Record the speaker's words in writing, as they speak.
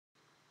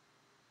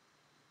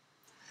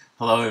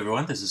Hello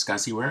everyone, this is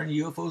Scott Waring,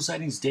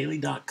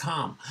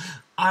 UFOSightsDaily.com.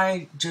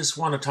 I just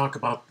want to talk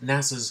about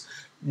NASA's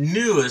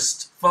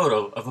newest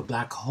photo of a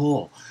black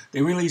hole.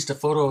 They released a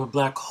photo of a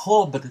black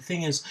hole, but the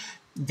thing is,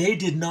 they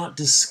did not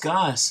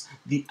discuss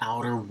the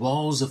outer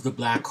walls of the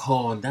black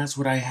hole, and that's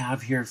what I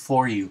have here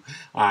for you.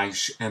 I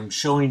am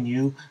showing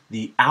you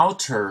the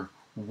outer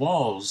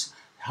walls,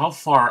 how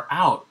far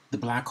out the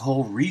black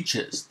hole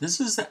reaches. This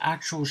is the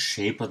actual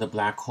shape of the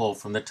black hole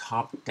from the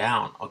top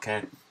down,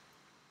 okay?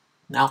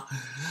 Now,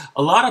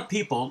 a lot of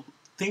people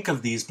think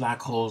of these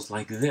black holes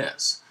like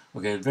this,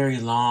 okay, a very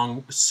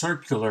long,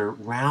 circular,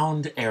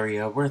 round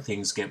area where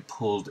things get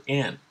pulled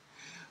in.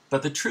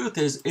 But the truth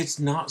is, it's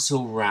not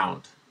so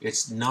round.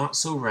 It's not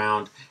so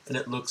round, and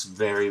it looks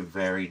very,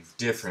 very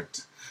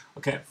different.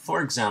 Okay,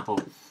 for example,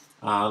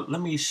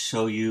 let me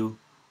show you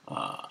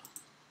a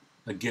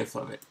GIF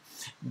of it.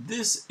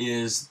 This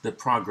is the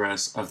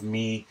progress of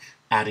me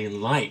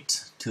adding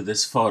light to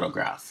this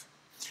photograph.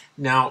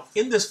 Now,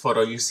 in this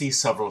photo, you see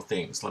several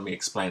things. Let me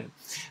explain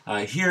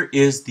it. Here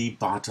is the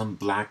bottom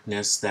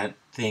blackness that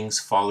things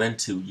fall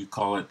into. You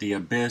call it the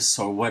abyss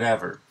or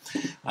whatever.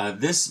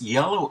 This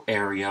yellow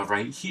area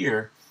right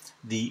here,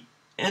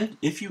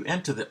 if you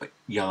enter the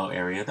yellow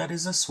area, that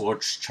is a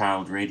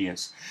Schwarzschild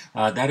radius.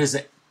 That is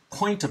a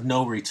point of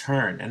no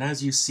return. And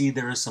as you see,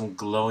 there is some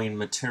glowing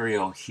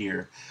material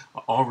here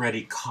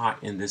already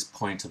caught in this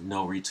point of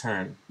no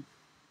return.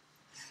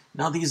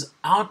 Now these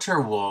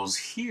outer walls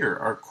here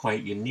are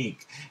quite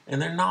unique,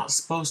 and they're not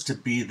supposed to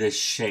be this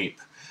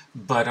shape,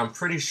 but I'm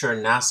pretty sure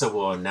NASA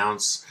will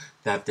announce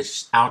that the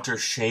outer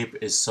shape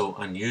is so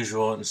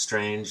unusual and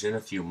strange in a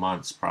few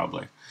months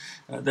probably.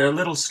 They're a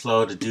little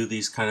slow to do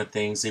these kind of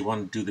things. They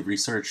want to do the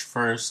research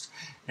first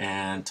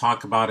and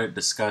talk about it,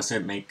 discuss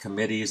it, make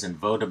committees and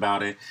vote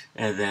about it,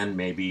 and then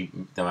maybe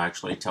they'll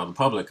actually tell the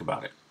public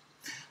about it.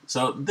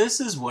 So this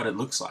is what it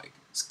looks like.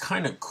 It's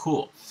kind of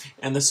cool.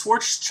 And the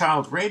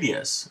Schwarzschild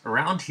radius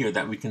around here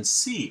that we can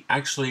see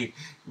actually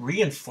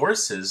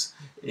reinforces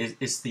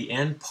it's the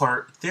end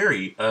part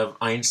theory of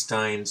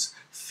Einstein's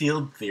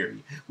field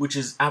theory, which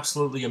is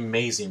absolutely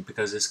amazing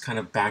because this kind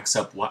of backs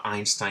up what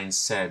Einstein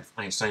said,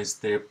 Einstein's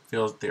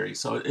field theory.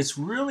 So it's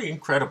really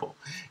incredible.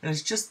 And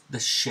it's just the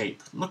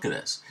shape. Look at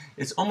this.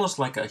 It's almost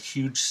like a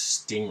huge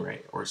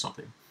stingray or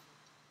something.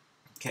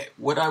 Okay,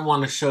 what I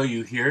want to show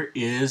you here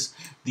is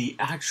the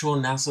actual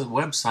NASA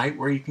website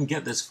where you can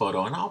get this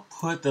photo, and I'll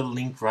put the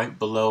link right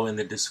below in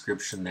the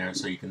description there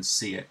so you can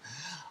see it.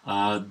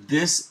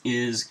 This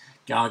is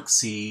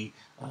Galaxy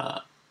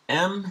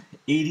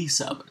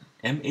M87,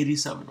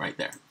 M87 right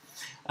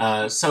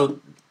there. So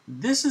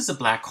this is a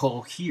black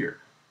hole here.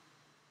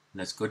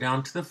 Let's go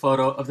down to the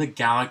photo of the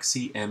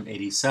Galaxy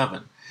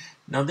M87.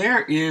 Now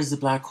there is the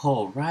black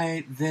hole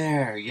right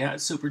there. Yeah,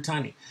 it's super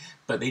tiny.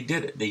 But they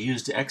did it. They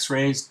used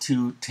X-rays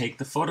to take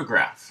the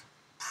photograph.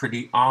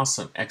 Pretty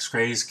awesome.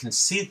 X-rays can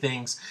see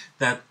things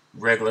that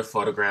regular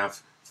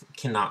photograph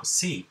cannot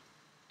see.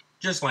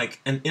 Just like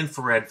an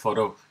infrared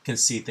photo can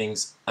see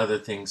things, other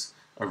things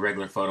a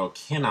regular photo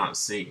cannot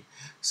see.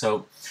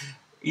 So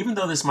even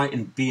though this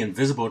might be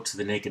invisible to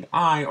the naked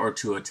eye or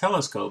to a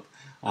telescope,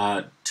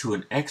 to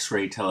an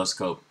X-ray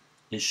telescope,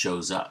 it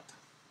shows up.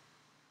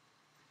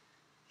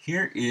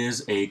 Here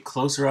is a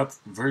closer-up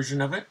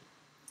version of it.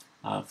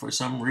 For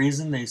some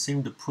reason, they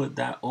seem to put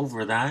that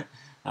over that.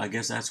 I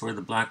guess that's where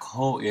the black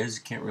hole is.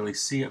 You can't really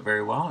see it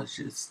very well. It's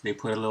just they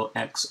put a little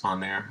X on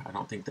there. I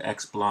don't think the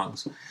X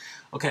belongs.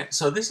 Okay,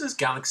 so this is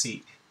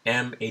Galaxy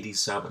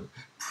M87.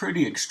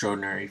 Pretty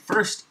extraordinary.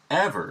 First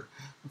ever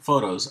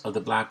photos of the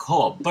black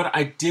hole. But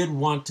I did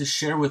want to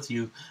share with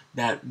you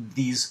that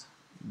this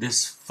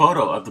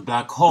photo of the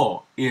black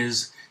hole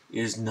is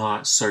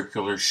not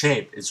circular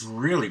shape. It's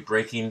really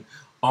breaking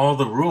all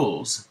the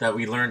rules that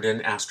we learned in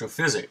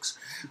astrophysics.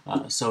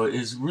 So it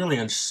is really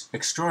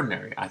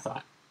extraordinary, I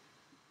thought.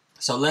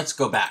 So let's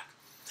go back.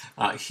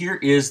 Here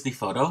is the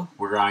photo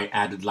where I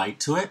added light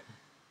to it.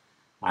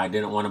 I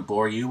didn't want to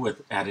bore you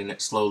with adding it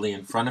slowly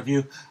in front of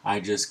you. I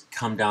just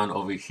come down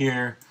over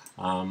here.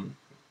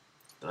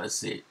 Let's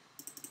see.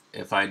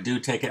 If I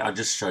do take it, I'll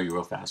just show you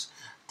real fast.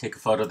 Take a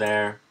photo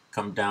there,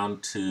 come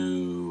down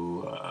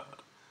to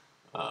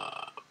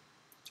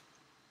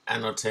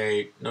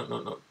annotate,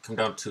 no, come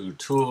down to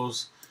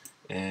tools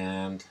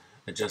and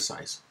adjust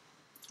size,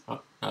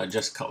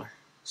 adjust color.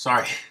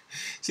 Sorry.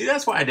 See,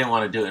 that's why I didn't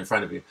want to do it in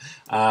front of you.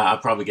 I'll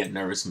probably get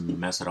nervous and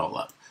mess it all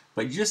up.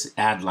 But you just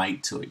add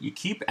light to it. You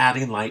keep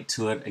adding light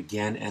to it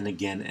again and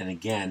again and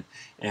again,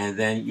 and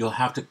then you'll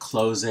have to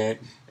close it,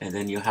 and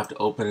then you'll have to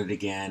open it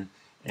again,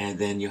 and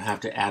then you have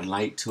to add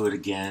light to it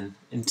again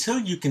until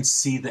you can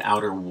see the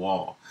outer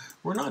wall.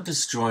 We're not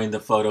destroying the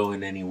photo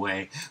in any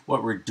way.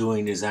 What we're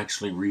doing is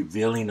actually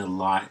revealing a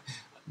lot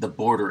the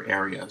border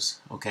areas.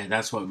 Okay,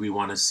 that's what we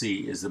want to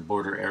see, is the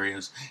border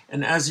areas.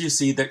 And as you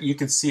see, that you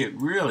can see it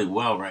really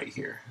well right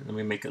here. Let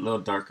me make it a little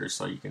darker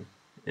so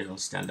it'll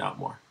stand out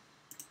more.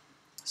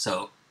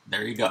 So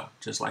there you go,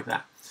 just like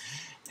that.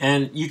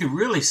 And you could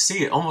really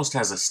see it almost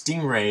has a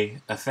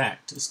stingray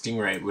effect, a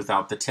stingray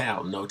without the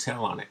tail, no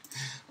tail on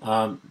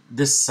it.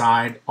 This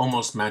side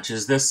almost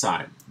matches this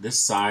side. This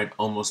side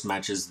almost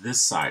matches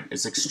this side.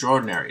 It's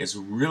extraordinary. It's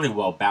really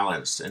well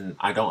balanced, and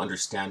I don't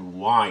understand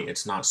why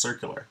it's not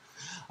circular.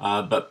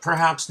 But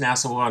perhaps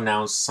NASA will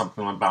announce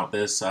something about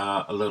this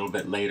a little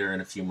bit later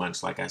in a few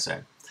months, like I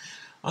said.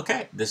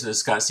 Okay, this is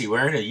Scott C.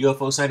 Waring, a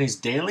UFO Sightings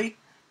Daily.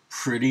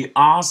 Pretty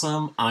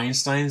awesome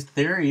Einstein's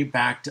theory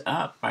backed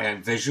up by a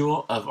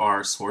visual of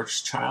our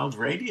Schwarzschild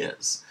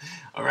radius.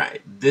 All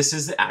right, this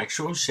is the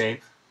actual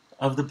shape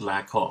of the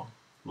black hole.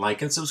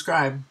 Like and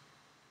subscribe.